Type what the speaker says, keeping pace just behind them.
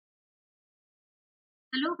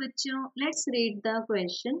Hello बच्चों, let's read the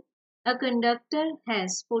question. A conductor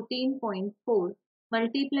has 14.4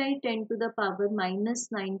 multiply 10 to the power minus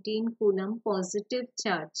 19 coulomb positive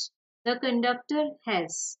charge. The conductor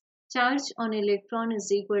has charge on electron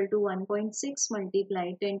is equal to 1.6 multiply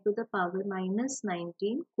 10 to the power minus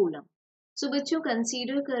 19 coulomb. So बच्चों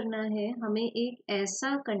consider करना है हमें एक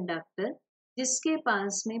ऐसा conductor जिसके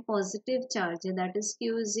पास में positive charge है, that is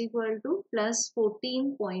Q is equal two plus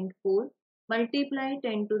 14.4 multiply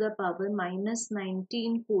 10 to the power minus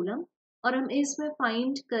 19 coulomb, और हमें इसमें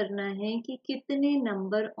फाइंड करना है कि कितने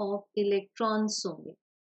नंबर ऑफ इलेक्ट्रॉन्स होंगे।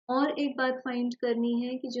 और एक बात फाइंड करनी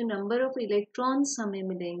है कि जो नंबर ऑफ इलेक्ट्रॉन्स हमें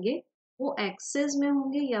मिलेंगे वो एक्सेस में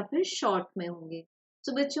होंगे या फिर शॉर्ट में होंगे।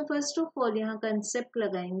 तो बच्चों फर्स्ट ऑफ ऑल यहाँ कंसेप्ट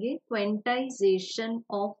लगाएंगे क्वेंटाइजेशन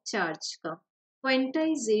ऑफ चार्ज का।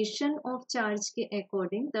 क्वेंटाइजेशन ऑफ चार्ज के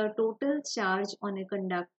according the total charge on a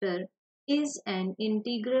conductor is an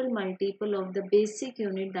integral multiple of the basic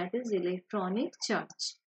unit, that is electronic charge.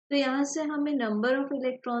 तो यहाँ से हमें नंबर ऑफ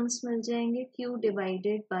इलेक्ट्रॉन्स मिल जाएंगे Q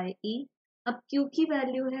डिवाइडेड बाय E। अब Q की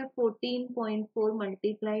value है 14.4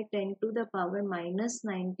 multiply 10 to the power minus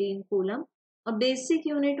 19 coulomb, और basic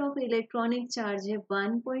unit of electronic charge है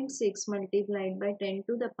 1.6 multiplied by 10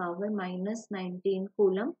 to the power minus 19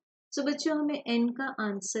 coulomb. सो बच्चों हमें N का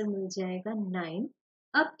आंसर मिल जाएगा 9।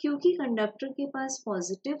 अब क्योंकि कंडक्टर के पास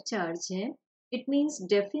पॉजिटिव चार्ज है, इट मीन्स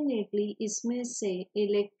डेफिनेटली इसमें से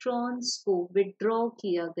इलेक्ट्रॉन्स को विड्रॉ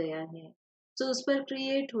किया गया है, तो उस पर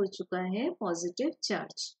क्रिएट हो चुका है पॉजिटिव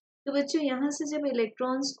चार्ज। तो बच्चों यहाँ से जब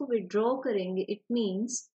इलेक्ट्रॉन्स को विड्रॉ करेंगे, इट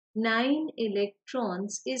मीन्स 9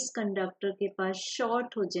 इलेक्ट्रॉन्स इस कंडक्टर के पास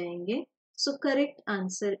शॉर्ट हो जाएंगे। So correct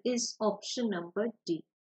answer is option number D.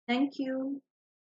 Thank you.